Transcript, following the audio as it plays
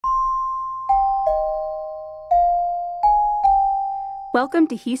Welcome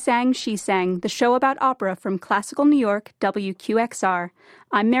to He Sang, She Sang, the show about opera from classical New York, WQXR.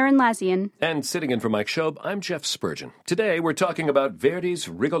 I'm Marin Lazian. And sitting in for Mike Schob, I'm Jeff Spurgeon. Today we're talking about Verdi's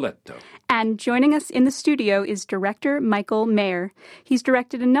Rigoletto. And joining us in the studio is director Michael Mayer. He's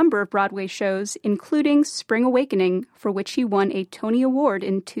directed a number of Broadway shows, including Spring Awakening, for which he won a Tony Award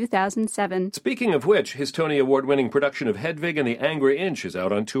in 2007. Speaking of which, his Tony Award-winning production of Hedwig and the Angry Inch is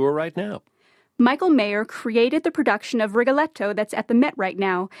out on tour right now. Michael Mayer created the production of Rigoletto that's at the Met right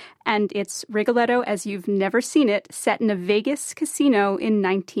now, and it's Rigoletto as you've never seen it, set in a Vegas casino in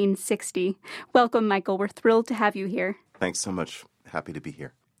 1960. Welcome, Michael. We're thrilled to have you here. Thanks so much. Happy to be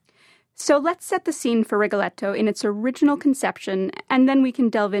here. So let's set the scene for Rigoletto in its original conception, and then we can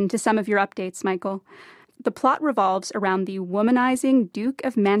delve into some of your updates, Michael. The plot revolves around the womanizing Duke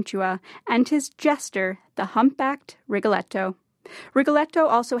of Mantua and his jester, the humpbacked Rigoletto. Rigoletto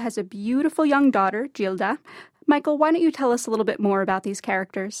also has a beautiful young daughter, Gilda. Michael, why don't you tell us a little bit more about these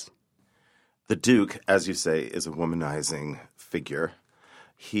characters? The Duke, as you say, is a womanizing figure.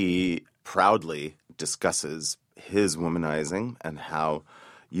 He proudly discusses his womanizing and how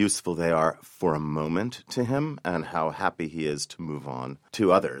useful they are for a moment to him and how happy he is to move on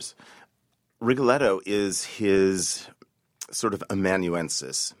to others. Rigoletto is his sort of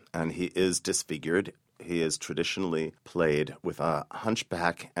amanuensis, and he is disfigured. He is traditionally played with a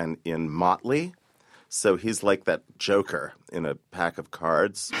hunchback and in motley. So he's like that Joker in a pack of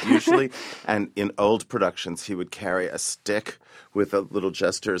cards, usually. And in old productions, he would carry a stick with a little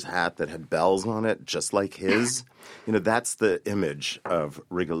jester's hat that had bells on it, just like his. You know, that's the image of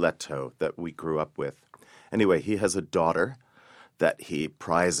Rigoletto that we grew up with. Anyway, he has a daughter that he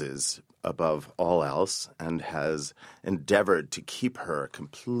prizes above all else and has endeavored to keep her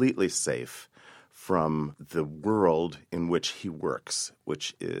completely safe from the world in which he works,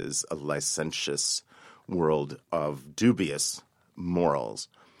 which is a licentious world of dubious morals.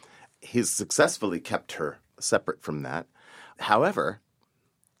 He's successfully kept her separate from that. However,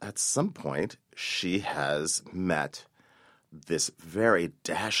 at some point, she has met this very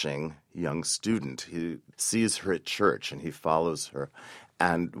dashing young student. He sees her at church and he follows her.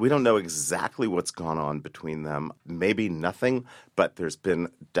 And we don't know exactly what's gone on between them. Maybe nothing, but there's been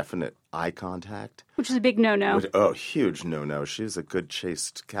definite eye contact. Which is a big no-no. Huge no-no. She's a good,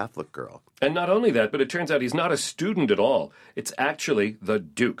 chaste Catholic girl. And not only that, but it turns out he's not a student at all. It's actually the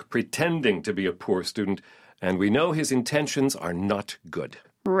Duke pretending to be a poor student, and we know his intentions are not good.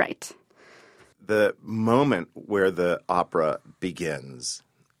 Right. The moment where the opera begins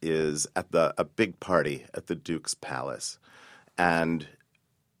is at a big party at the Duke's palace. And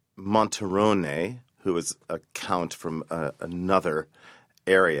Monterone, who is a count from another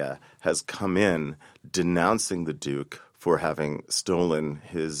area, has come in denouncing the Duke for having stolen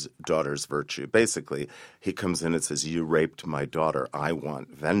his daughter's virtue. Basically, he comes in and says, "You raped my daughter. I want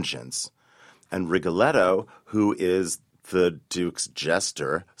vengeance." And Rigoletto, who is the Duke's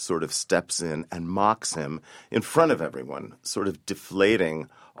jester, sort of steps in and mocks him in front of everyone, sort of deflating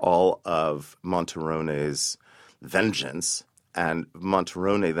all of Monterone's vengeance. And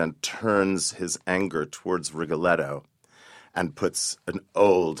Monterone then turns his anger towards Rigoletto and puts an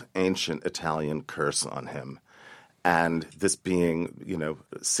old, ancient Italian curse on him. And this being,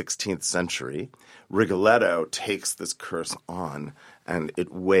 16th century, Rigoletto takes this curse on, and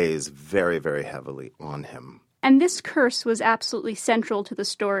it weighs very, very heavily on him. And this curse was absolutely central to the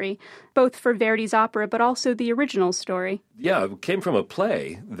story, both for Verdi's opera, but also the original story. Yeah, it came from a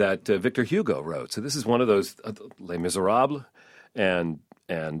play that Victor Hugo wrote. So this is one of those, Les Miserables, and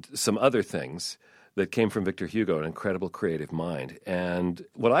some other things that came from Victor Hugo, an incredible creative mind. And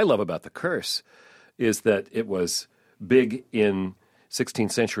what I love about the curse is that it was big in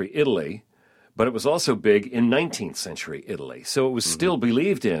 16th century Italy, but it was also big in 19th century Italy. So it was still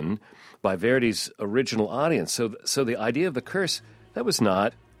believed in by Verdi's original audience. So the idea of the curse, that was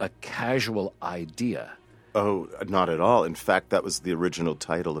not a casual idea. Oh, not at all. In fact, that was the original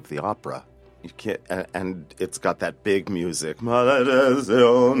title of the opera. You can't, and it's got that big music, with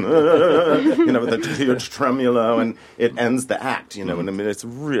the huge tremolo, and it ends the act, and I mean,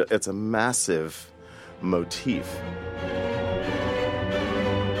 it's a massive motif.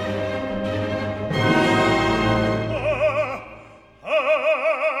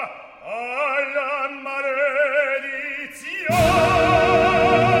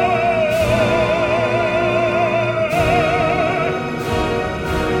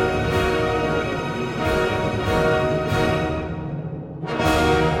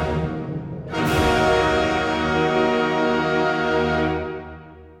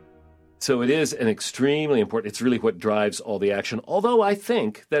 So it is an extremely important, it's really what drives all the action, although I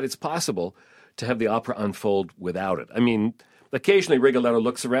think that it's possible to have the opera unfold without it. I mean, Occasionally, Rigoletto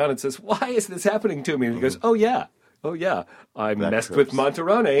looks around and says, "Why is this happening to me?" And he goes, "Oh, yeah. I messed with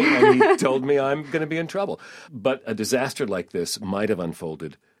Monterone, and he told me I'm going to be in trouble." But a disaster like this might have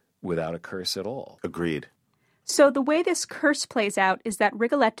unfolded without a curse at all. Agreed. So the way this curse plays out is that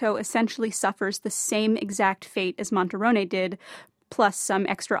Rigoletto essentially suffers the same exact fate as Monterone did, plus some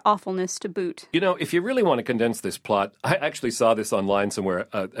extra awfulness to boot. You know, if you really want to condense this plot, I actually saw this online somewhere,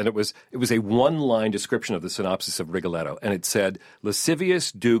 and it was a one-line description of the synopsis of Rigoletto, and it said,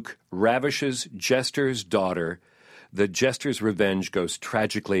 "Lascivious Duke ravishes Jester's daughter. The Jester's revenge goes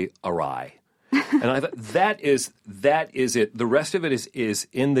tragically awry." And I thought, that is it. The rest of it is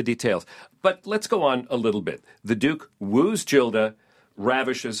in the details. But let's go on a little bit. The Duke woos Gilda,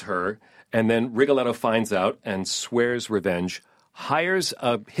 ravishes her, and then Rigoletto finds out and swears revenge, hires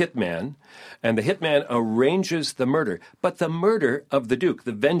a hitman, and the hitman arranges the murder. But the murder of the Duke,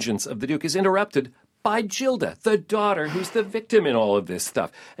 the vengeance of the Duke, is interrupted by Gilda, the daughter who's the victim in all of this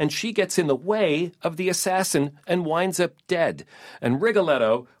stuff. And she gets in the way of the assassin and winds up dead. And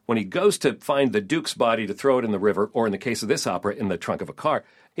Rigoletto, when he goes to find the Duke's body to throw it in the river, or in the case of this opera, in the trunk of a car,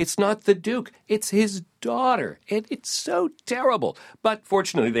 it's not the Duke, it's his daughter. It's so terrible. But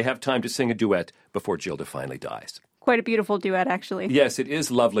fortunately, they have time to sing a duet before Gilda finally dies. Quite a beautiful duet, actually. Yes, it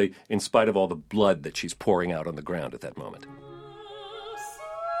is lovely, in spite of all the blood that she's pouring out on the ground at that moment.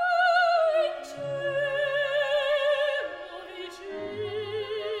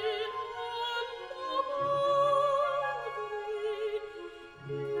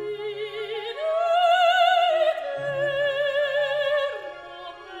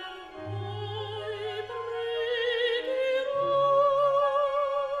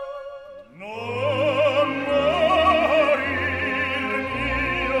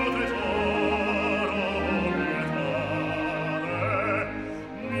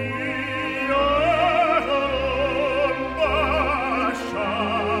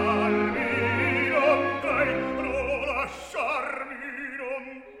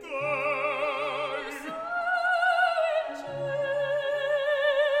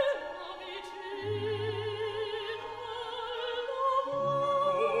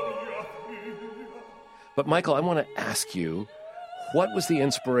 But Michael, I want to ask you, what was the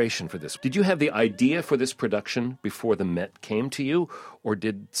inspiration for this? Did you have the idea for this production before the Met came to you? Or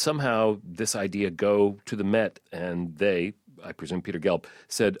did somehow this idea go to the Met and they, I presume Peter Gelb,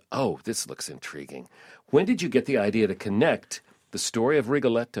 said, "Oh, this looks intriguing"? When did you get the idea to connect the story of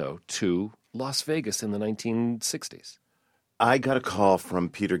Rigoletto to Las Vegas in the 1960s? I got a call from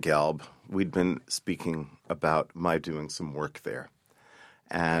Peter Gelb. We'd been speaking about my doing some work there.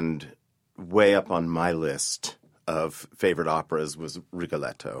 And way up on my list of favorite operas was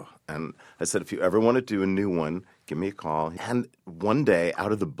Rigoletto. And I said, if you ever want to do a new one, give me a call. And one day,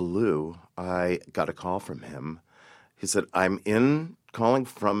 out of the blue, I got a call from him. He said, I'm calling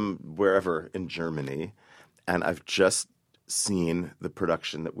from wherever in Germany, and I've just seen the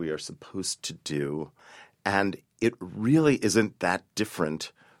production that we are supposed to do. And it really isn't that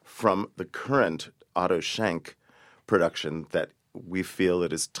different from the current Otto Schenk production that we feel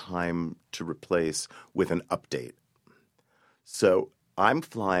it is time to replace with an update. So I'm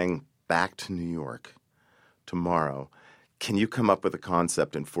flying back to New York tomorrow. Can you come up with a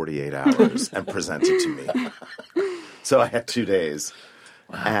concept in 48 hours and present it to me? So I had 2 days.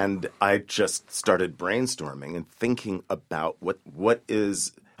 Wow. And I just started brainstorming and thinking about what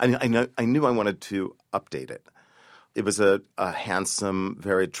is – I knew I wanted to update it. It was a handsome,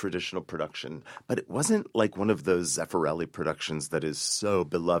 very traditional production, but it wasn't like one of those Zeffirelli productions that is so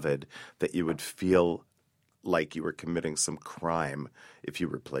beloved that you would feel like you were committing some crime if you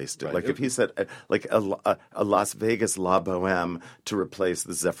replaced it. Right. Like if he said like a Las Vegas La Boheme to replace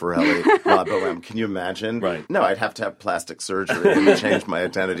the Zeffirelli La Boheme, can you imagine? Right. No, I'd have to have plastic surgery and change my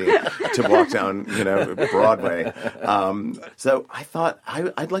identity to walk down, Broadway. So I thought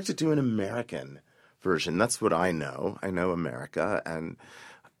I'd like to do an American version. That's what I know. I know America, and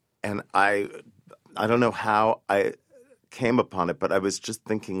I don't know how I came upon it, but I was just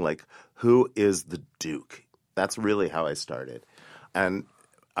thinking, like, who is the Duke? That's really how I started. And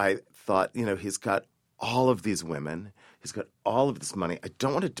I thought, he's got all of these women. He's got all of this money. I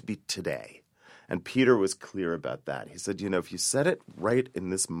don't want it to be today. And Peter was clear about that. He said, if you set it right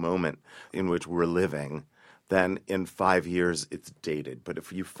in this moment in which we're living, then in 5 years it's dated. But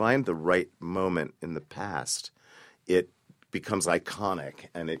if you find the right moment in the past, it becomes iconic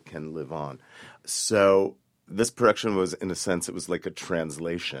and it can live on. So this production was, in a sense, it was like a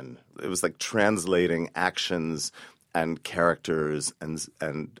translation. It was like translating actions and characters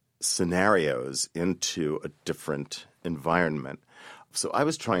and scenarios into a different environment. So I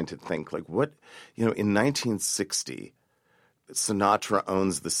was trying to think, like, what, in 1960, Sinatra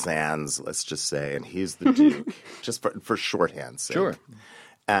owns the sands, let's just say, and he's the Duke, just for shorthand's sake. Sure.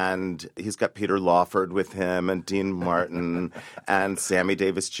 And he's got Peter Lawford with him and Dean Martin and Sammy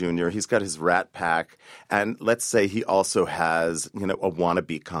Davis Jr. He's got his Rat Pack. And let's say he also has, a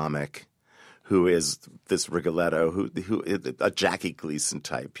wannabe comic who is this Rigoletto, who a Jackie Gleason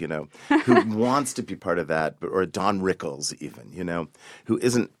type, who wants to be part of that, or a Don Rickles even, who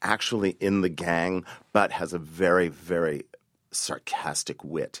isn't actually in the gang but has a very, very sarcastic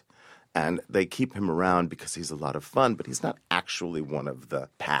wit. And they keep him around because he's a lot of fun, but he's not actually one of the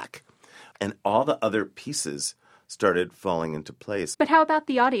pack. And all the other pieces started falling into place. But how about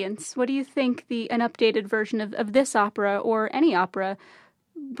the audience? What do you think an updated version of this opera or any opera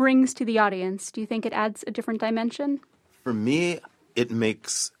brings to the audience? Do you think it adds a different dimension? For me, it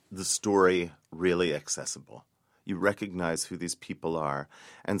makes the story really accessible. You recognize who these people are.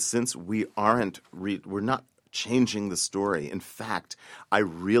 And since we're not changing the story. In fact, I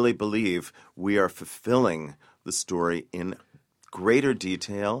really believe we are fulfilling the story in greater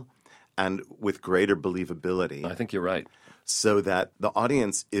detail and with greater believability. I think you're right. So that the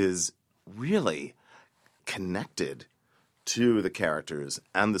audience is really connected to the characters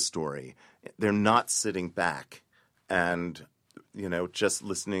and the story. They're not sitting back and, just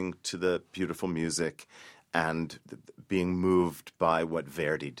listening to the beautiful music and being moved by what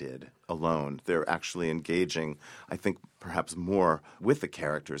Verdi did alone. They're actually engaging, I think, perhaps more with the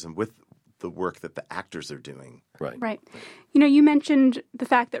characters and with the work that the actors are doing. Right. You mentioned the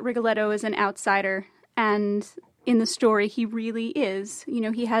fact that Rigoletto is an outsider, and in the story he really is.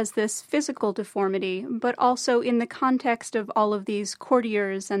 He has this physical deformity, but also in the context of all of these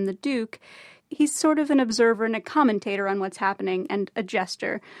courtiers and the Duke, he's sort of an observer and a commentator on what's happening and a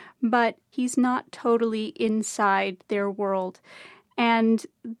jester, but he's not totally inside their world. And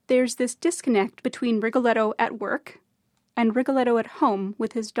there's this disconnect between Rigoletto at work and Rigoletto at home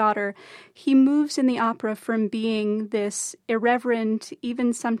with his daughter. He moves in the opera from being this irreverent,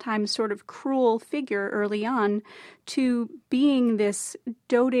 even sometimes sort of cruel figure early on, to being this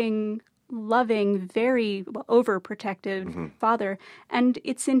doting, loving, very overprotective father. And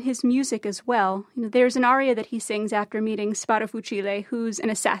it's in his music as well. There's an aria that he sings after meeting Sparafucile, who's an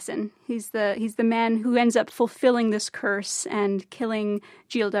assassin. He's the man who ends up fulfilling this curse and killing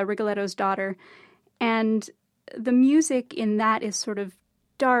Gilda, Rigoletto's daughter. And the music in that is sort of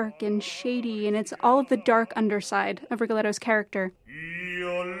dark and shady, and it's all of the dark underside of Rigoletto's character.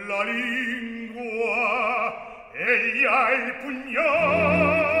 Io la lingua, egli ha il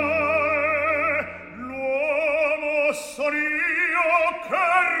pugnale. Son io che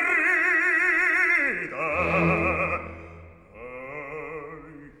rida,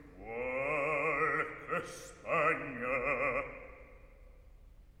 ai qualche Spagna.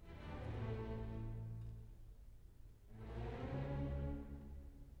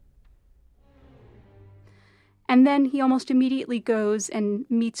 And then he almost immediately goes and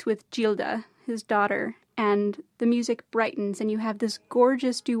meets with Gilda, his daughter, and the music brightens, and you have this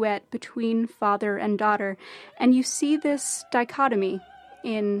gorgeous duet between father and daughter. And you see this dichotomy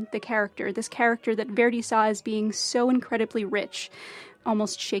in the character, this character that Verdi saw as being so incredibly rich,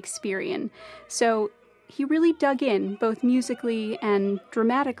 almost Shakespearean. So he really dug in, both musically and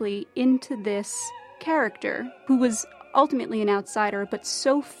dramatically, into this character, who was ultimately an outsider, but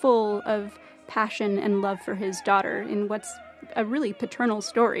so full of passion and love for his daughter in what's a really paternal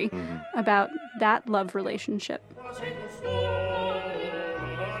story about that love relationship.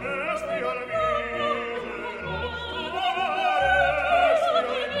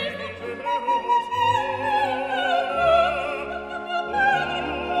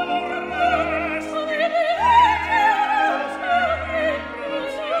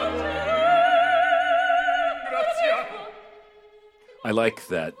 I like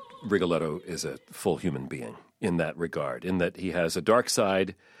that Rigoletto is a full human being in that regard, in that he has a dark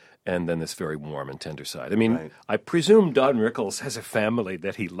side and then this very warm and tender side. I mean, right. I presume Don Rickles has a family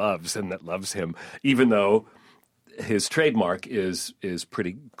that he loves and that loves him, even though his trademark is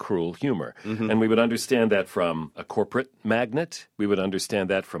pretty cruel humor. And we would understand that from a corporate magnate. We would understand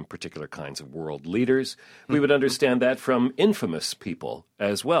that from particular kinds of world leaders. We would understand that from infamous people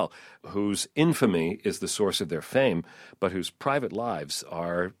as well, whose infamy is the source of their fame, but whose private lives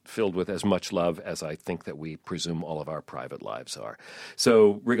are filled with as much love as I think that we presume all of our private lives are.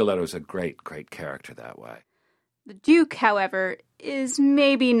 So Rigoletto is a great, great character that way. The Duke, however, is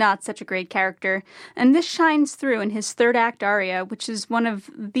maybe not such a great character, and this shines through in his third act aria, which is one of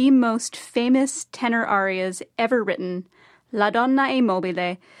the most famous tenor arias ever written, La Donna è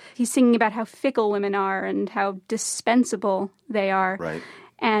mobile. He's singing about how fickle women are and how dispensable they are. Right.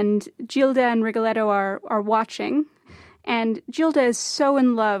 And Gilda and Rigoletto are watching, And Gilda is so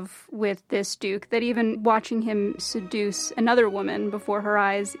in love with this Duke that even watching him seduce another woman before her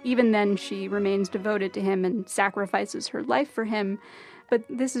eyes, even then she remains devoted to him and sacrifices her life for him. But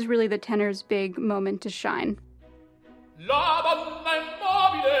this is really the tenor's big moment to shine. La donna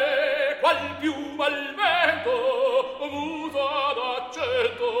immobile, qual piuma al vento, muta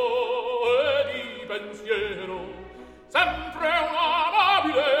d'accento e di pensiero, sempre un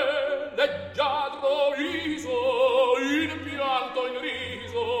amabile, leggiadro viso, in pianto in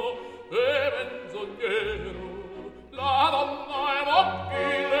riso e menzognero. La donna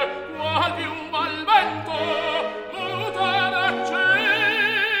immobile, qual piuma al vento, muta d'accento.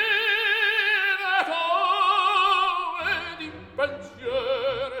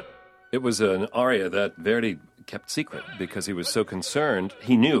 It was an aria that Verdi kept secret because he was so concerned.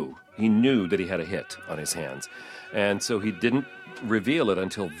 He knew that he had a hit on his hands. And so he didn't reveal it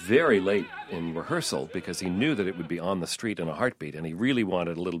until very late in rehearsal because he knew that it would be on the street in a heartbeat, and he really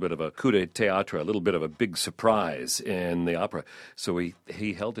wanted a little bit of a coup de théâtre, a little bit of a big surprise in the opera. So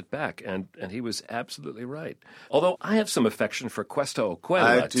he held it back, and he was absolutely right. Although I have some affection for Questo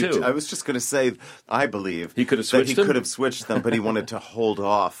Oquella, too. I was just going to say, I believe he could have switched that he could have switched them, but he wanted to hold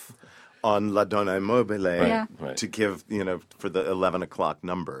off on La Donna Immobile to give, for the 11 o'clock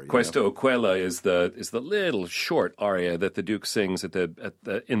number. Questo Oquella is the little short aria that the Duke sings at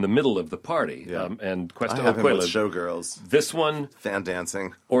the in the middle of the party. Yeah. And Questo I have him with Oquella, showgirls. This one, fan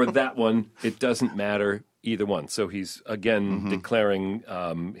dancing, or that one, it doesn't matter. Either one. So he's, again, declaring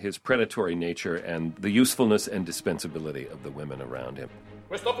his predatory nature and the usefulness and dispensability of the women around him.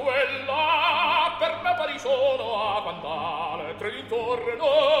 Questo quella per me pari sono a cantare, tre intorno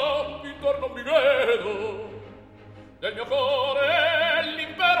mi vedo. Del mio cuore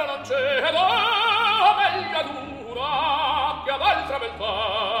l'impero non cedo, meglio d'una che ad altra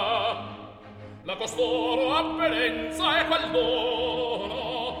beltà. La costoro apparenza è quel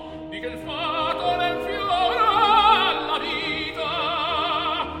dono di che il fato ne infiora la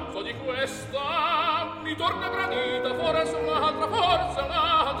vita. So di questa mi torna gradita, forse un'altra,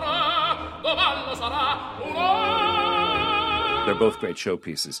 domani sarà un'altra. They're both great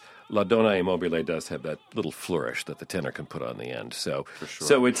showpieces. La Donna Immobile does have that little flourish that the tenor can put on the end. So, for sure.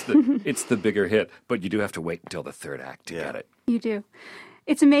 So it's the bigger hit, but you do have to wait until the third act to get it. You do.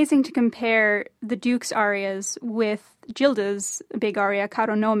 It's amazing to compare the Duke's arias with Gilda's big aria,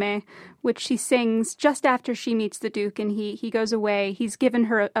 Caro Nome, which she sings just after she meets the Duke and he goes away. He's given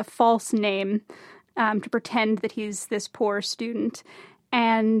her a false name to pretend that he's this poor student.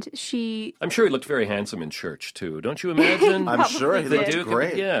 And I'm sure he looked very handsome in church, too. Don't you imagine? I'm sure he looked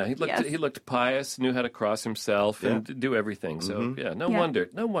great. Yeah, he looked pious, knew how to cross himself and do everything. So, no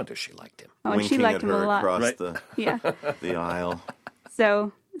wonder she liked him. Oh, and she liked him a lot. Across the aisle.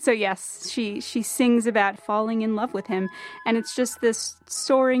 So yes, she sings about falling in love with him. And it's just this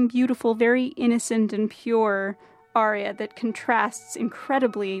soaring, beautiful, very innocent and pure aria that contrasts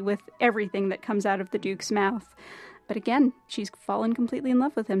incredibly with everything that comes out of the Duke's mouth. But again, she's fallen completely in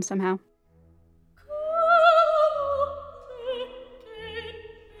love with him somehow.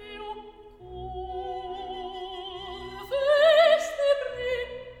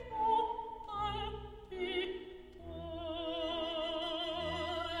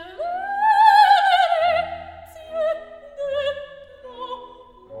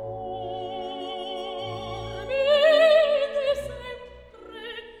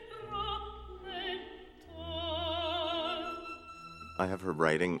 I have her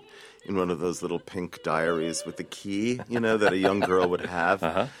writing in one of those little pink diaries with the key, that a young girl would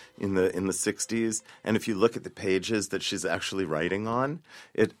have in the 60s. And if you look at the pages that she's actually writing on,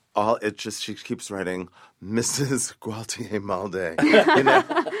 she keeps writing Mrs. Gualtier Malde.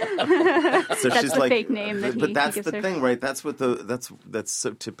 So that's she's the like, fake name that but that's he gives the her. thing, right? That's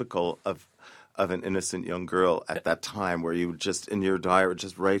so typical of an innocent young girl at that time, where you just in your diary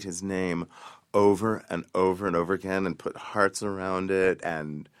just write his name over and over and over again and put hearts around it.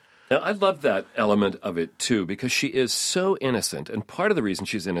 And now, I love that element of it, too, because she is so innocent. And part of the reason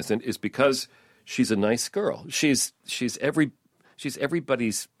she's innocent is because she's a nice girl. She's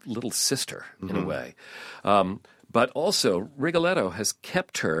everybody's little sister, in a way. But also, Rigoletto has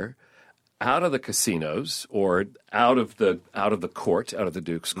kept her out of the casinos or out of the court, out of the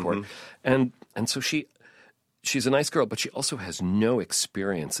Duke's court. And so she's a nice girl, but she also has no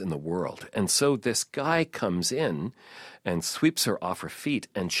experience in the world. And so this guy comes in and sweeps her off her feet,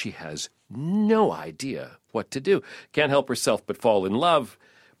 and she has no idea what to do. Can't help herself but fall in love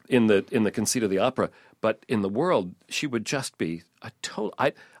in the conceit of the opera. But in the world, she would just be a total...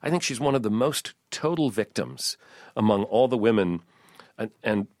 I think she's one of the most total victims among all the women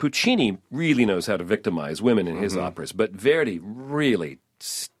And Puccini really knows how to victimize women in his operas, but Verdi really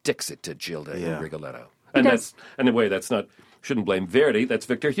sticks it to Gilda in Rigoletto. And in a way, shouldn't blame Verdi. That's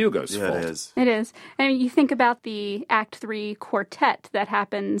Victor Hugo's fault. It is. It is. And you think about the Act 3 quartet that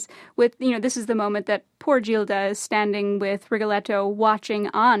happens with, this is the moment that poor Gilda is standing with Rigoletto watching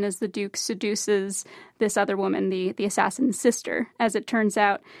on as the Duke seduces this other woman, the assassin's sister, as it turns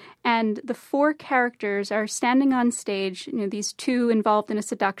out. And the four characters are standing on stage, these two involved in a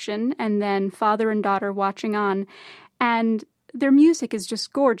seduction, and then father and daughter watching on. And their music is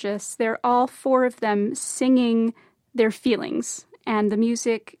just gorgeous. They're all four of them singing their feelings, and the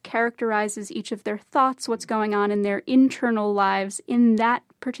music characterizes each of their thoughts, what's going on in their internal lives in that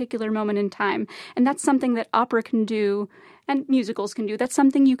particular moment in time. And that's something that opera can do and musicals can do. That's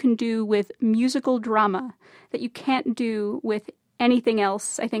something you can do with musical drama that you can't do with anything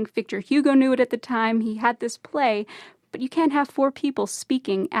else. I think Victor Hugo knew it at the time. He had this play, but you can't have four people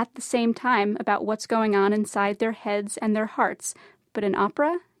speaking at the same time about what's going on inside their heads and their hearts. But in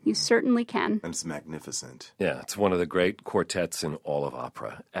opera, you certainly can. And it's magnificent. Yeah, it's one of the great quartets in all of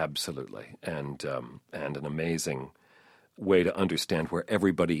opera, absolutely. And an amazing way to understand where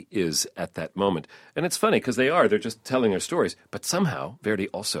everybody is at that moment. And it's funny because they're just telling their stories, but somehow Verdi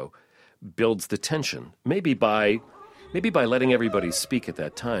also builds the tension. Maybe by letting everybody speak at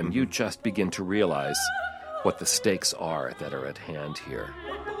that time, you just begin to realize what the stakes are that are at hand here.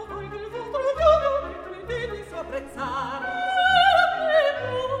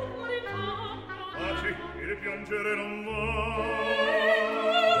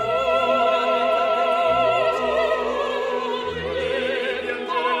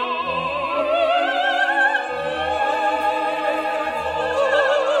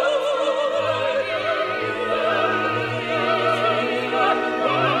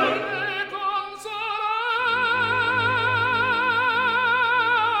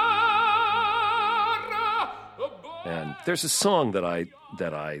 And there's a song that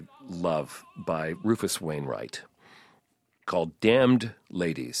I love by Rufus Wainwright called Damned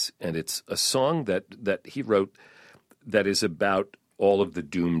Ladies, and it's a song that he wrote that is about all of the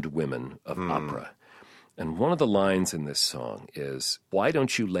doomed women of opera. And one of the lines in this song is, "Why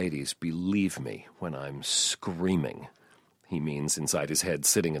don't you ladies believe me when I'm screaming?" He means inside his head,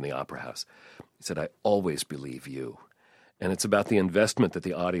 sitting in the opera house. He said, "I always believe you." And it's about the investment that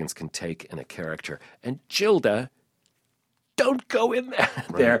the audience can take in a character. And Gilda, don't go in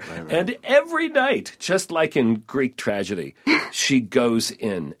there. Right. And every night, just like in Greek tragedy, she goes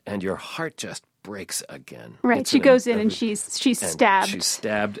in and your heart just breaks again. Right, she goes in and she's stabbed. She's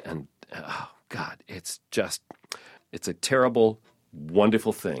stabbed and, oh, God, it's a terrible,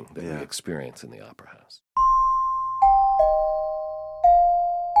 wonderful thing that we experience in the opera house.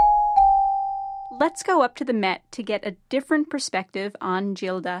 Let's go up to the Met to get a different perspective on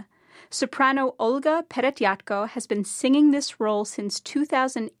Gilda. Soprano Olga Peretyatko has been singing this role since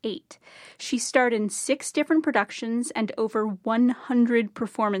 2008. She starred in 6 different productions and over 100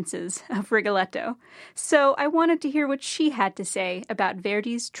 performances of Rigoletto. So I wanted to hear what she had to say about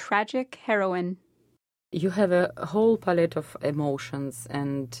Verdi's tragic heroine. You have a whole palette of emotions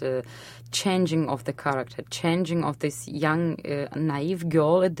and changing of the character, changing of this young, naive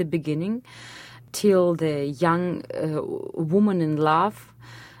girl at the beginning till the young woman in love.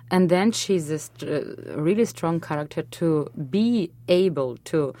 And then she's a really strong character to be able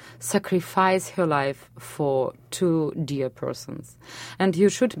to sacrifice her life for 2 dear persons. And you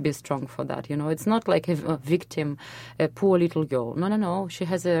should be strong for that, It's not like a victim, a poor little girl. No. She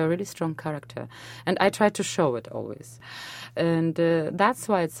has a really strong character. And I try to show it always. And that's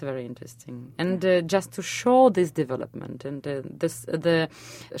why it's very interesting. And just to show this development. And the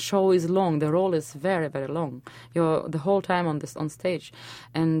show is long. The role is very, very long. You're the whole time on stage.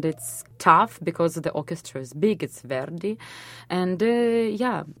 And it's tough because the orchestra is big. It's Verdi. And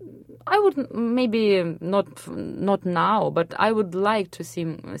I would maybe not now, but I would like to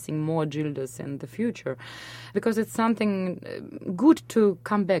sing more Gildas in the future, because it's something good to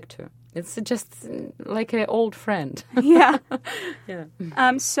come back to. It's just like an old friend. Yeah. Yeah.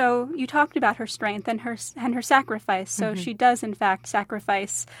 So you talked about her strength and her sacrifice. So she does, in fact,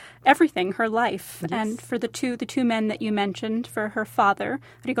 sacrifice everything, her life. Yes. And for the two men that you mentioned, for her father,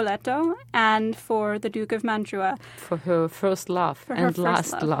 Rigoletto, and for the Duke of Mantua. For her first love and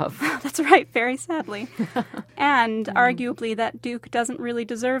last love. That's right, very sadly. And arguably that Duke doesn't really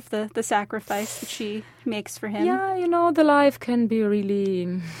deserve the sacrifice that she makes for him. Yeah, the life can be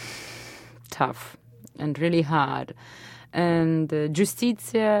really tough and really hard. And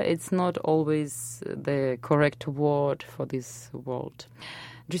justitia, it's not always the correct word for this world.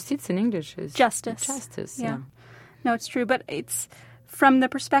 Justitia in English is justice. Justice, yeah. No, it's true. But it's From the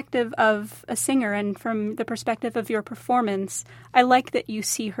perspective of a singer and from the perspective of your performance, I like that you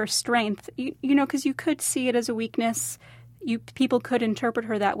see her strength, because you could see it as a weakness. People could interpret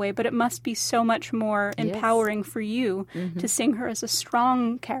her that way, but it must be so much more empowering for you to sing her as a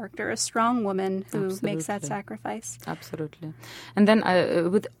strong character, a strong woman who makes that sacrifice. Absolutely. And then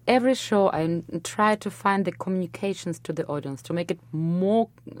with every show, I try to find the communications to the audience to make it more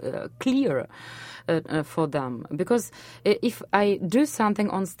clear for them. Because if I do something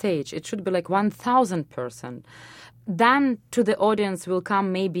on stage, it should be like 1,000%. Then to the audience will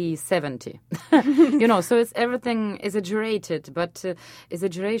come maybe 70. So it's everything exaggerated, but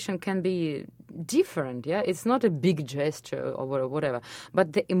exaggeration can be different, yeah? It's not a big gesture or whatever,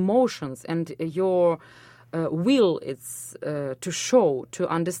 but the emotions and your will it's to show, to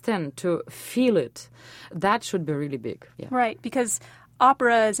understand, to feel it, that should be really big. Yeah. Right, because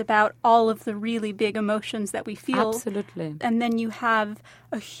opera is about all of the really big emotions that we feel. Absolutely. And then you have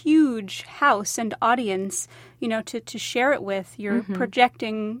a huge house and audience, to share it with. You're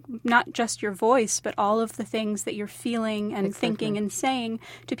projecting not just your voice, but all of the things that you're feeling and thinking and saying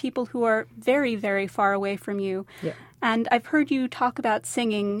to people who are very, very far away from you. Yeah. And I've heard you talk about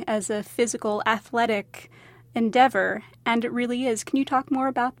singing as a physical, athletic endeavor, and it really is. Can you talk more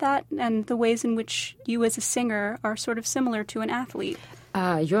about that and the ways in which you as a singer are sort of similar to an athlete?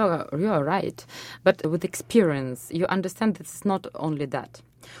 You're right. But with experience, you understand that it's not only that.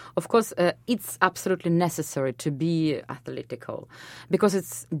 Of course, it's absolutely necessary to be athletical because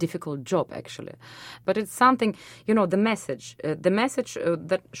it's a difficult job, actually. But it's something, the message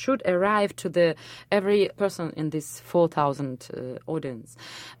that should arrive to every person in this 4,000 audience.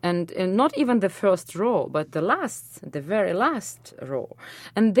 And not even the first row, but the very last row.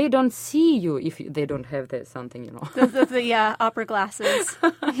 And they don't see you if they don't have something, The opera glasses.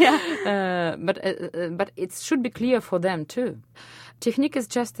 Yeah. But it should be clear for them, too. Technique is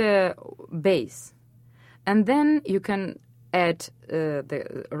just a base, and then you can add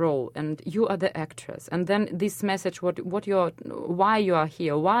the role, and you are the actress. And then this message, why you are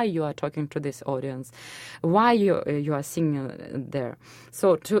here, why you are talking to this audience, why you are singing there.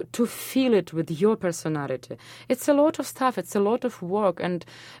 So to feel it with your personality, it's a lot of stuff. It's a lot of work, and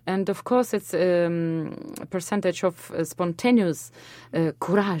of course it's a percentage of spontaneous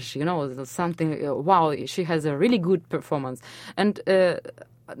courage. Something. Wow, she has a really good performance, and.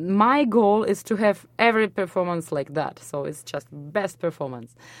 My goal is to have every performance like that. So it's just best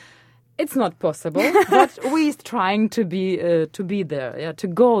performance. It's not possible, but we're trying to be there, to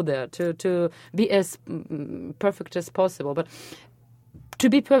go there, to be as perfect as possible. But to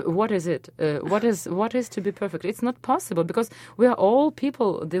be what is it? What is to be perfect? It's not possible because we are all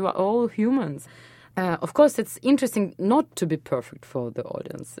people. They are all humans. Of course, it's interesting not to be perfect for the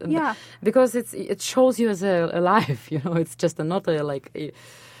audience, because it shows you as alive. It's just not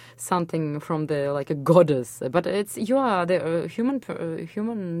something from a goddess, but you are the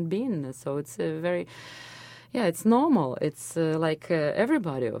human being. So it's it's normal. It's like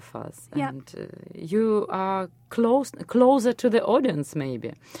everybody of us, and you are closer to the audience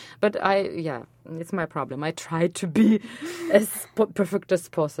maybe. But it's my problem. I try to be as perfect as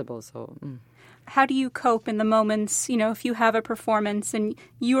possible. So. How do you cope in the moments, if you have a performance and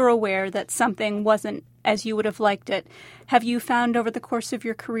you're aware that something wasn't as you would have liked it? Have you found over the course of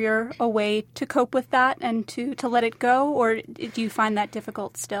your career a way to cope with that and to let it go, or do you find that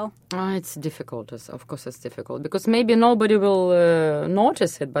difficult still? It's difficult. Of course it's difficult because maybe nobody will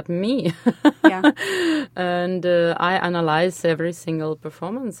notice it but me. Yeah. And I analyze every single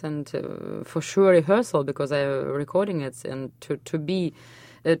performance and for sure rehearsal because I'm recording it and to be...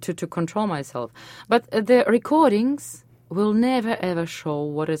 To control myself. But the recordings will never ever show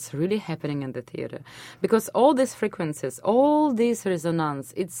what is really happening in the theater. Because all these frequencies, all this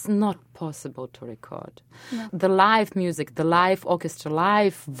resonance, it's not possible to record. No. The live music, the live orchestra,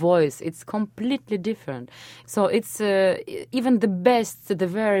 live voice, it's completely different. So it's even the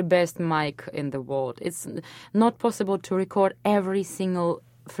very best mic in the world. It's not possible to record every single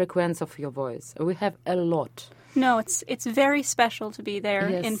frequency of your voice. We have a lot. No, it's very special to be there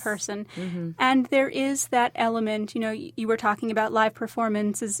in person. Mm-hmm. And there is that element, you were talking about live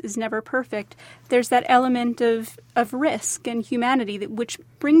performance is never perfect. There's that element of risk and humanity which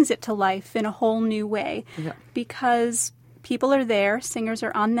brings it to life in a whole new way. Yeah. Because people are there, singers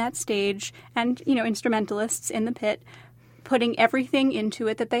are on that stage, and, instrumentalists in the pit, putting everything into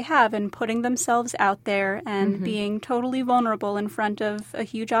it that they have and putting themselves out there and being totally vulnerable in front of a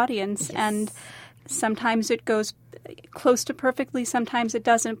huge audience. Yes. And sometimes it goes close to perfectly, sometimes it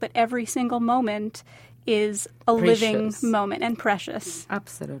doesn't, but every single moment is a living moment and precious.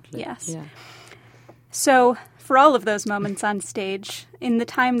 Absolutely. Yes. Yeah. So For all of those moments on stage, in the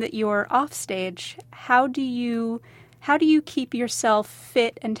time that you're off stage, how do you keep yourself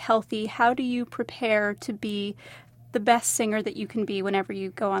fit and healthy? How do you prepare to be the best singer that you can be whenever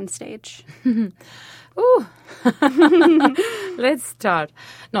you go on stage? Ooh. Let's start.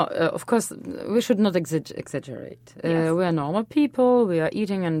 No, of course, we should not exaggerate. Yes. We are normal people. We are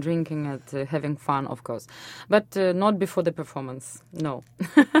eating and drinking and having fun, of course, but not before the performance. No.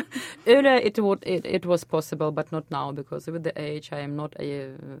 Earlier it was possible, but not now, because with the age I am not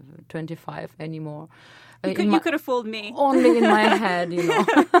 25 anymore. You could have fooled me. Only in my head,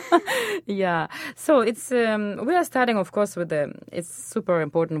 Yeah. So it's we are starting, of course, with it's super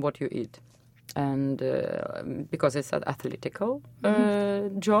important what you eat. And because it's an athletical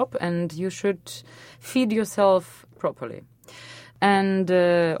job, and you should feed yourself properly. And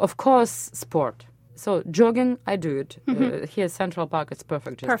of course, sport. So jogging, I do it. Here at Central Park, it's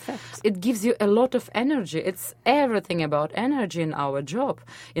perfect. Perfect. It gives you a lot of energy. It's everything about energy in our job,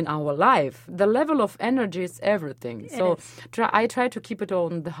 in our life. The level of energy is everything. So I try to keep it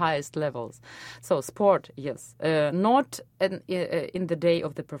on the highest levels. So sport, yes. Not in the day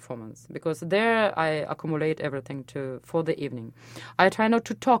of the performance, because there I accumulate everything for the evening. I try not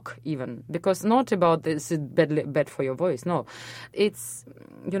to talk even, because not about this is bad for your voice. No, it's,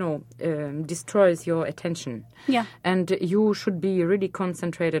 destroys your attention. Yeah. And you should be really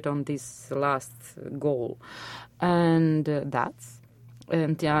concentrated on this last goal. And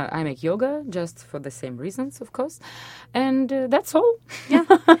I make yoga just for the same reasons, of course. And that's all. Yeah.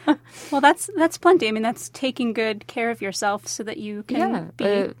 Well, that's plenty. I mean, that's taking good care of yourself so that you can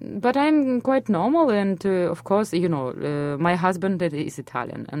be... but I'm quite normal. And, of course, my husband is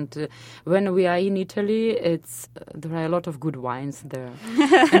Italian. And when we are in Italy, there are a lot of good wines there.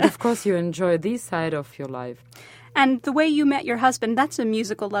 And, of course, you enjoy this side of your life. And the way you met your husband, that's a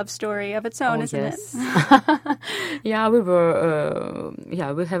musical love story of its own, isn't it? Yeah,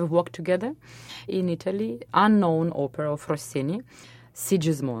 we have worked together in Italy. Unknown opera of Rossini,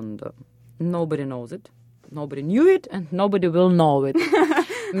 Sigismondo. Nobody knows it. Nobody knew it, and nobody will know it.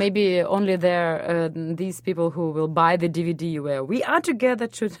 Maybe only these people who will buy the DVD where we are together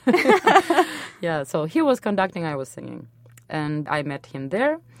should. Yeah, so he was conducting, I was singing. And I met him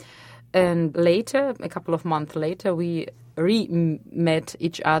there. And later, a couple of months later, we met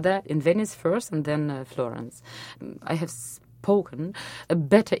each other in Venice first and then Florence. I have spoken a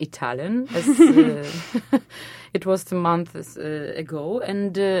better Italian, as it was 2 months ago,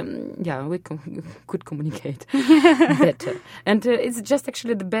 and we could communicate better. And it's just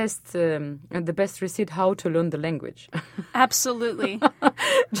actually the best receipt how to learn the language. Absolutely.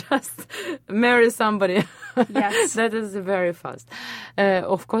 Just marry somebody. Yes. That is very fast.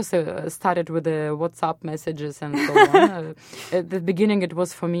 Of course, started with the WhatsApp messages and so on. At the beginning, it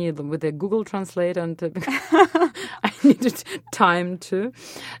was for me with the Google Translate, and I needed time to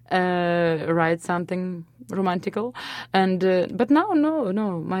write something romantical. And but now, no.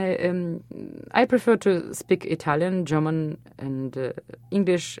 I prefer to speak Italian, German, and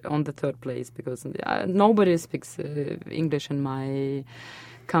English on the third place, because nobody speaks English in my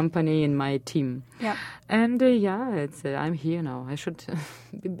company, in my team. Yeah. And I'm here now. I should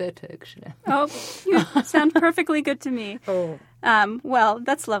be better, actually. Oh, you sound perfectly good to me. Oh. Well,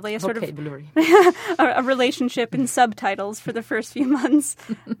 that's lovely. A sort of vocabulary. a relationship in subtitles for the first few months.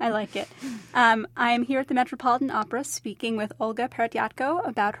 I like it. I am here at the Metropolitan Opera speaking with Olga Peretyatko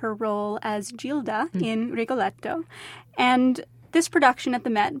about her role as Gilda in Rigoletto. And this production at the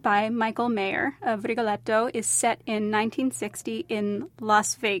Met by Michael Mayer of Rigoletto is set in 1960 in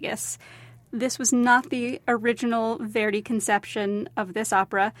Las Vegas. This was not the original Verdi conception of this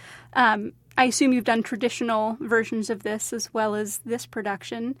opera. I assume you've done traditional versions of this as well as this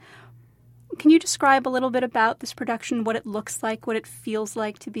production. Can you describe a little bit about this production, what it looks like, what it feels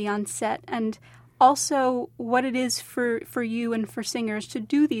like to be on set, and also what it is for you and for singers to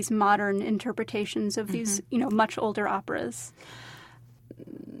do these modern interpretations of these, much older operas?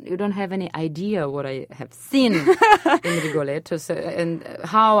 You don't have any idea what I have seen in Rigoletto, and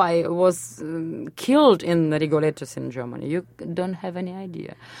how I was killed in Rigolettos in Germany. You don't have any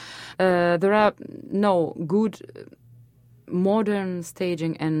idea. There are no good modern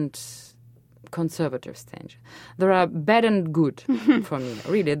staging and conservative stage. There are bad and good for me,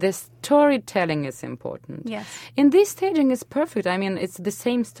 really. The storytelling is important. Yes. In this staging is perfect. I mean, it's the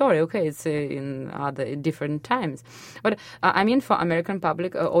same story. Okay, it's in other different times. But for American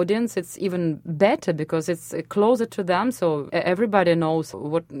public audience, it's even better because it's closer to them. So everybody knows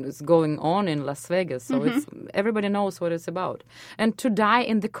what is going on in Las Vegas. So everybody knows what it's about. And to die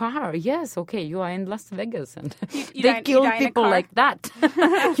in the car, yes, okay, you are in Las Vegas and they kill people like that.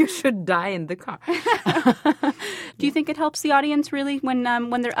 You should die in the car. Do you think it helps the audience really when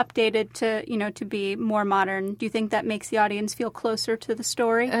they're updated to be more modern? Do you think that makes the audience feel closer to the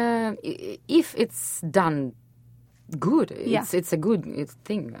story? If it's done good, Yeah. it's a good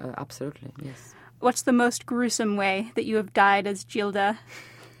thing. Absolutely, yes. What's the most gruesome way that you have died as Gilda?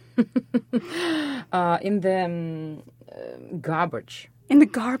 In the garbage. In the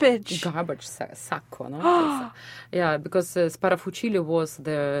garbage. Garbage sacco, no? Yeah, because Sparafucili was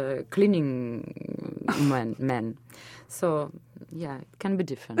the cleaning man. So, yeah, it can be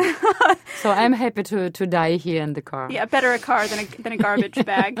different. So I'm happy to die here in the car. Yeah, better a car than a garbage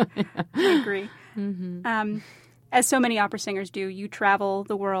bag. I agree. Mm-hmm. As so many opera singers do, you travel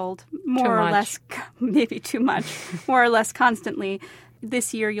the world more Too or much. less, maybe too much, more or less constantly.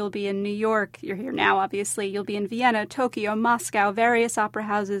 This year you'll be in New York. You're here now, obviously. You'll be in Vienna, Tokyo, Moscow, various opera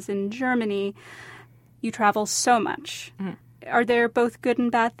houses in Germany. You travel so much. Are there both good and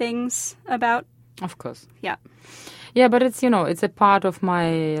bad things about? Of course. Yeah. Yeah, but it's a part of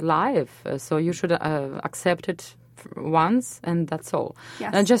my life. So you should accept it once, and that's all.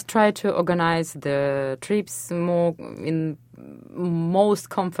 Yes. And just try to organize the trips more in most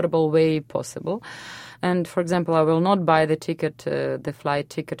comfortable way possible. And for example, I will not buy the flight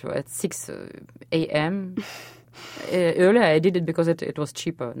ticket at 6 a.m. Earlier I did it because it was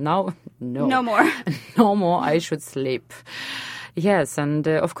cheaper. Now, no. No more. No more. I should sleep. Yes, and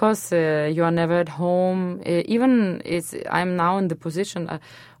of course you are never at home. I'm now in the position.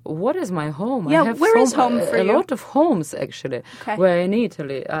 What is my home? Yeah, I have where is home for a you? lot of homes actually. Okay. Where in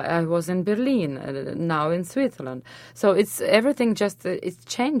Italy, I was in Berlin, now in Switzerland. So it's everything just it's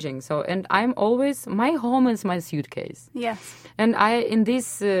changing. So and my home is my suitcase. Yes. And in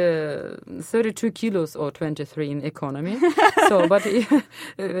this 32 kilos or 23 in economy. So, but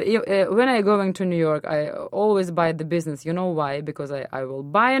when I going to New York, I always buy the business. You know why? Because I will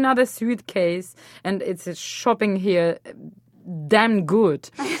buy another suitcase, and it's a shopping here. Damn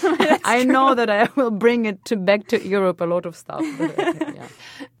good. I know that I will bring it back to Europe, a lot of stuff. But, yeah,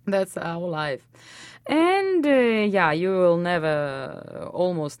 that's our life. And you will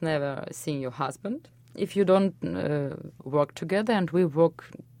almost never see your husband if you don't work together, and we work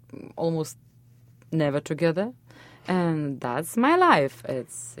almost never together. And that's my life.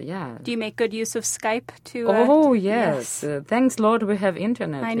 Do you make good use of Skype to? Oh yes. Thanks Lord we have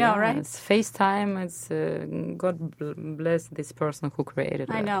internet. I know, right? It's FaceTime. It's God bless this person who created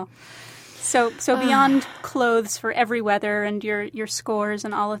it. I know. So beyond clothes for every weather and your scores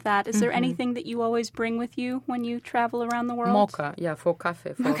and all of that, is there anything that you always bring with you when you travel around the world? Mocha, for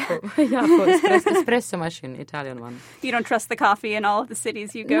coffee, for espresso machine, Italian one. You don't trust the coffee in all of the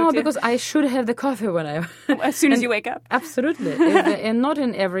cities you go to? No, because I should have the coffee when as soon as you wake up. Absolutely, and not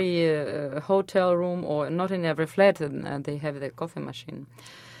in every hotel room or not in every flat they have the coffee machine.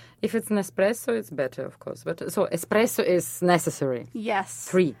 If it's an espresso, it's better, of course. But so espresso is necessary. Yes.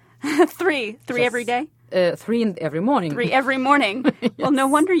 3. Three every day? 3 every morning. 3 every morning. Yes. Well, no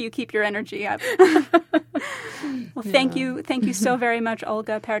wonder you keep your energy up. Well, thank you so very much,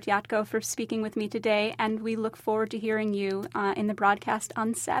 Olga Pertyatko, for speaking with me today, and we look forward to hearing you in the broadcast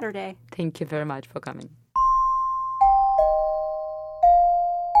on Saturday. Thank you very much for coming.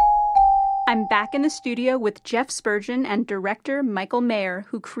 I'm back in the studio with Jeff Spurgeon and director Michael Mayer,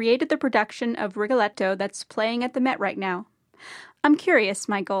 who created the production of Rigoletto that's playing at the Met right now. I'm curious,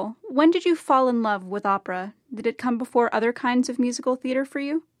 Michael, when did you fall in love with opera? Did it come before other kinds of musical theater for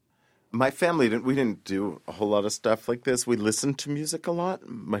you? My family didn't do a whole lot of stuff like this. We listened to music a lot.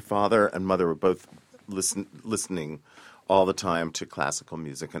 My father and mother were both listening all the time to classical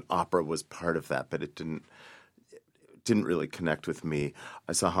music, and opera was part of that, but it didn't really connect with me.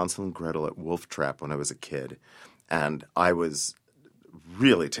 I saw Hansel and Gretel at Wolf Trap when I was a kid, and I was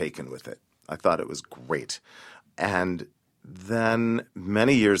really taken with it. I thought it was great. And then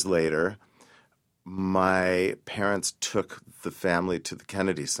many years later, my parents took the family to the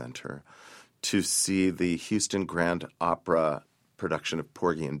Kennedy Center to see the Houston Grand Opera production of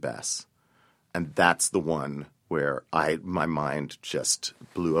Porgy and Bess. And that's the one where my mind just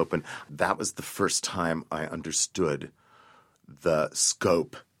blew open. That was the first time I understood the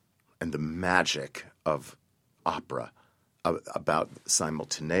scope and the magic of opera, about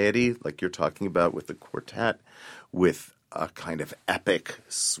simultaneity, like you're talking about with the quartet, with a kind of epic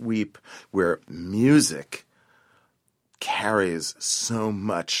sweep where music carries so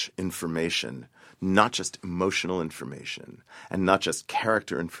much information, not just emotional information and not just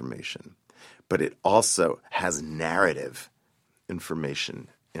character information, but it also has narrative information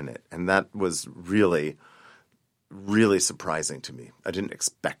in it. And that was really, really surprising to me. I didn't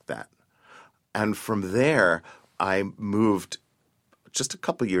expect that. And from there, I moved just a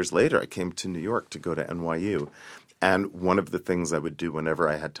couple years later, I came to New York to go to NYU. And one of the things I would do whenever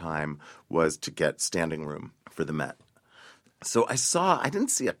I had time was to get standing room for the Met. So I didn't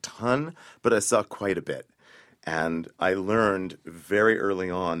see a ton, but I saw quite a bit. And I learned very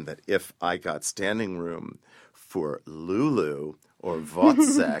early on that if I got standing room for Lulu or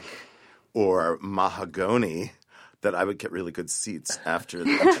Wozzeck or Mahagoni, that I would get really good seats after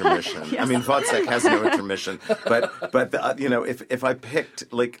the intermission. Yes. I mean, Wozzeck has no intermission, but if I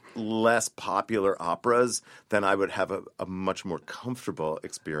picked like less popular operas, then I would have a much more comfortable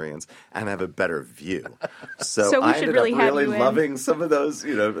experience and have a better view. So we I should ended really up have really you in. loving some of those,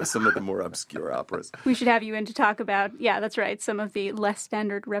 some of the more obscure operas. We should have you in to talk about, yeah, that's right, some of the less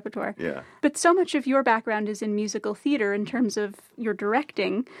standard repertoire. Yeah. But so much of your background is in musical theater in terms of your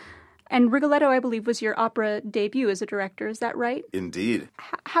directing. And Rigoletto, I believe, was your opera debut as a director. Is that right? Indeed.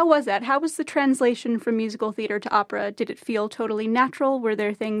 How was that? How was the translation from musical theater to opera? Did it feel totally natural? Were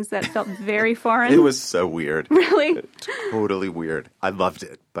there things that felt very foreign? It was so weird. Really? Totally weird. I loved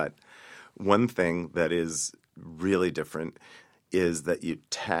it. But one thing that is really different is that you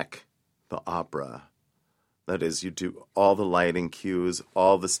tech the opera. That is, you do all the lighting cues,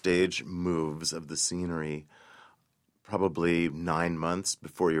 all the stage moves of the scenery probably 9 months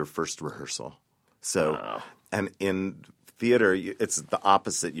before your first rehearsal. So, Wow. And in theater, it's the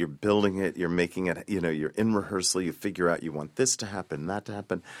opposite. You're building it, you're making it, you're in rehearsal, you figure out you want this to happen, that to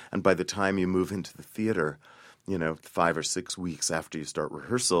happen. And by the time you move into the theater, 5 or 6 weeks after you start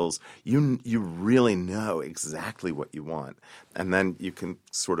rehearsals, you really know exactly what you want. And then you can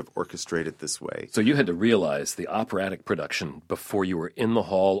sort of orchestrate it this way. So you had to realize the operatic production before you were in the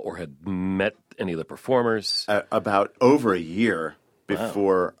hall or had met any of the performers. About over a year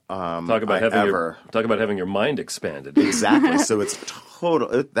before Talk about having your mind expanded. Exactly. So it's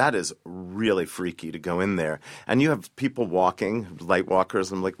that is really freaky to go in there. And you have people walking, light walkers,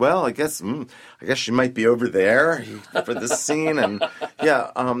 and I'm like, well, I guess she might be over there for this scene. And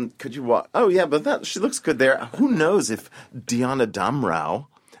yeah, could you walk? Oh, yeah, but she looks good there. Who knows if Diana Damrau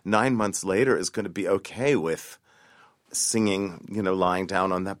 9 months later is going to be okay with singing, lying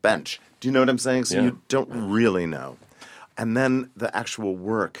down on that bench. Do you know what I'm saying? So you don't really know. And then the actual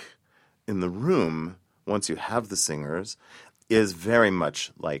work in the room, once you have the singers, is very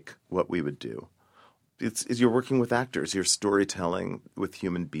much like what we would do. You're working with actors. You're storytelling with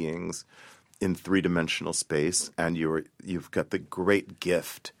human beings in three-dimensional space, and you've got the great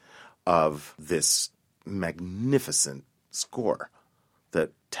gift of this magnificent score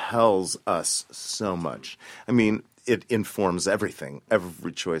that tells us so much. I mean, it informs everything.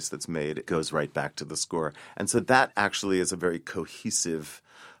 Every choice that's made goes right back to the score. And so that actually is a very cohesive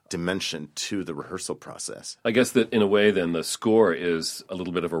dimension to the rehearsal process. I guess that in a way then the score is a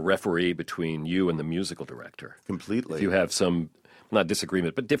little bit of a referee between you and the musical director. Completely. If you have some, not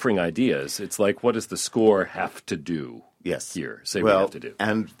disagreement, but differing ideas, it's like, what does the score have to do here? Say what we have to do.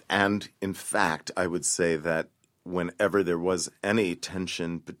 And in fact, I would say that whenever there was any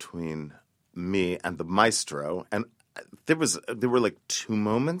tension between me and the maestro, and there were like 2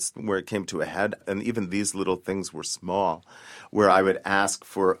 moments where it came to a head, and even these little things were small, where I would ask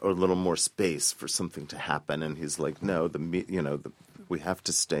for a little more space for something to happen, and he's like, "No, we have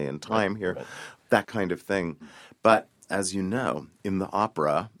to stay in time here," that kind of thing. But as you know, in the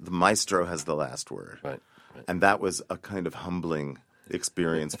opera, the maestro has the last word, Right. And that was a kind of humbling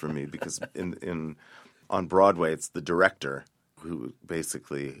experience for me because on Broadway, it's the director who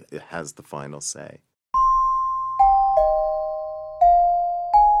basically has the final say.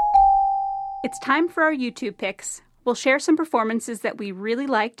 It's time for our YouTube picks. We'll share some performances that we really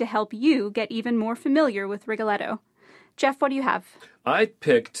like to help you get even more familiar with Rigoletto. Jeff, what do you have? I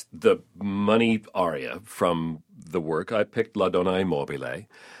picked the money aria from the work. I picked La Donna Immobile.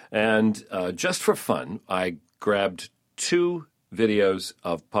 And just for fun, I grabbed 2 videos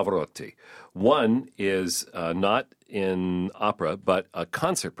of Pavarotti. One is not in opera, but a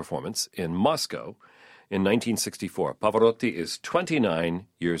concert performance in Moscow in 1964. Pavarotti is 29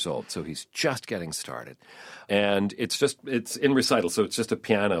 years old, so he's just getting started. And it's in recital, so it's just a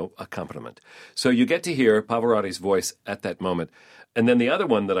piano accompaniment. So you get to hear Pavarotti's voice at that moment. And then the other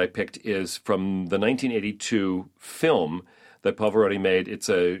one that I picked is from the 1982 film that Pavarotti made. It's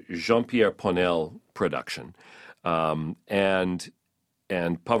a Jean-Pierre Ponel production.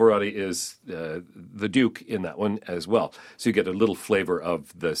 And Pavarotti is the Duke in that one as well. So you get a little flavor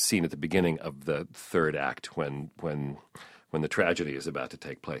of the scene at the beginning of the third act when the tragedy is about to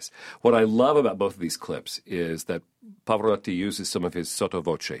take place. What I love about both of these clips is that Pavarotti uses some of his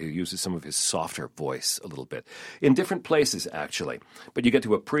sottovoce. He uses some of his softer voice a little bit in different places, actually. But you get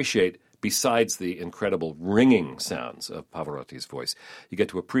to appreciate besides the incredible ringing sounds of Pavarotti's voice, you get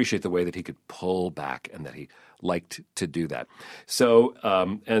to appreciate the way that he could pull back and that he liked to do that. So,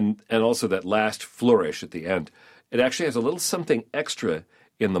 and also that last flourish at the end, it actually has a little something extra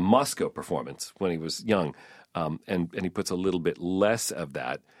in the Moscow performance when he was young, and he puts a little bit less of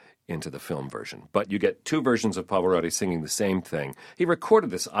that into the film version. But you get two versions of Pavarotti singing the same thing. He recorded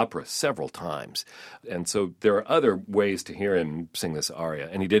this opera several times, and so there are other ways to hear him sing this aria,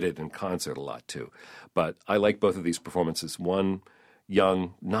 and he did it in concert a lot too. But I like both of these performances, one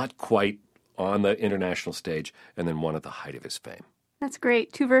young, not quite on the international stage, and then one at the height of his fame. That's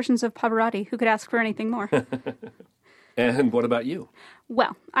great. Two versions of Pavarotti. Who could ask for anything more? And what about you?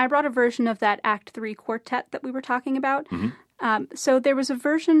 Well, I brought a version of that Act 3 quartet that we were talking about. Mm-hmm. So there was a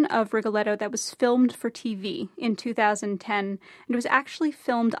version of Rigoletto that was filmed for TV in 2010, and it was actually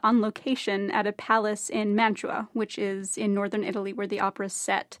filmed on location at a palace in Mantua, which is in northern Italy where the opera is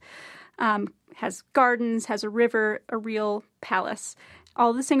set. Has gardens, has a river, a real palace.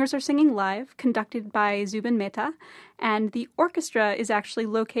 All the singers are singing live, conducted by Zubin Mehta, and the orchestra is actually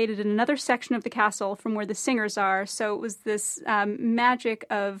located in another section of the castle from where the singers are. So it was this magic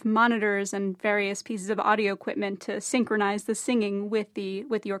of monitors and various pieces of audio equipment to synchronize the singing with the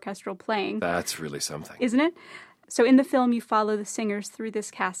orchestral playing. That's really something. Isn't it? So in the film, you follow the singers through this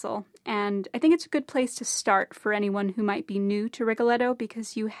castle, and I think it's a good place to start for anyone who might be new to Rigoletto,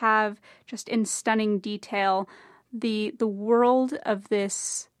 because you have, just in stunning detail, the world of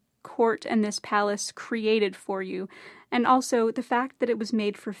this court and this palace created for you. And also the fact that it was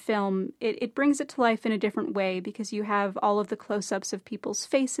made for film, it brings it to life in a different way, because you have all of the close-ups of people's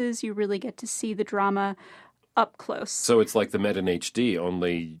faces. You really get to see the drama up close. So it's like the Met in HD,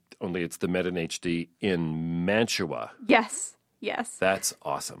 only it's the Met in HD in Mantua. Yes. That's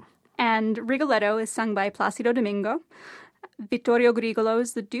awesome. And Rigoletto is sung by Placido Domingo. Vittorio Grigolo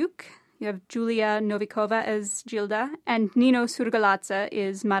is the Duke. You have Giulia Novikova as Gilda, and Nino Surgalazza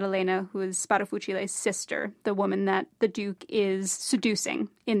is Maddalena, who is Sparafucile's sister, the woman that the Duke is seducing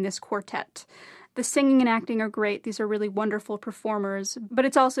in this quartet. The singing and acting are great. These are really wonderful performers, but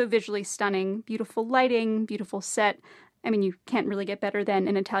it's also visually stunning. Beautiful lighting, beautiful set. I mean, you can't really get better than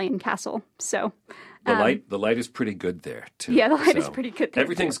an Italian castle. So the light is pretty good there, too. Yeah, the light is pretty good there,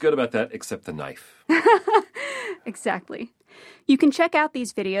 everything's good about that except the knife. Exactly. You can check out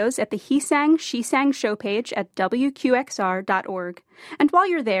these videos at the He Sang, She Sang show page at wqxr.org. And while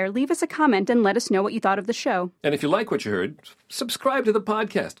you're there, leave us a comment and let us know what you thought of the show. And if you like what you heard, subscribe to the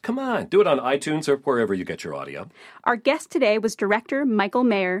podcast. Come on, do it on iTunes or wherever you get your audio. Our guest today was director Michael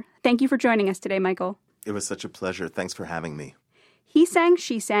Mayer. Thank you for joining us today, Michael. It was such a pleasure. Thanks for having me. He Sang,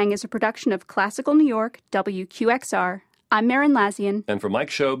 She Sang is a production of Classical New York, WQXR. I'm Maren Lazian. And for Mike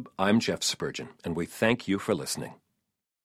Schob, I'm Jeff Spurgeon, and we thank you for listening.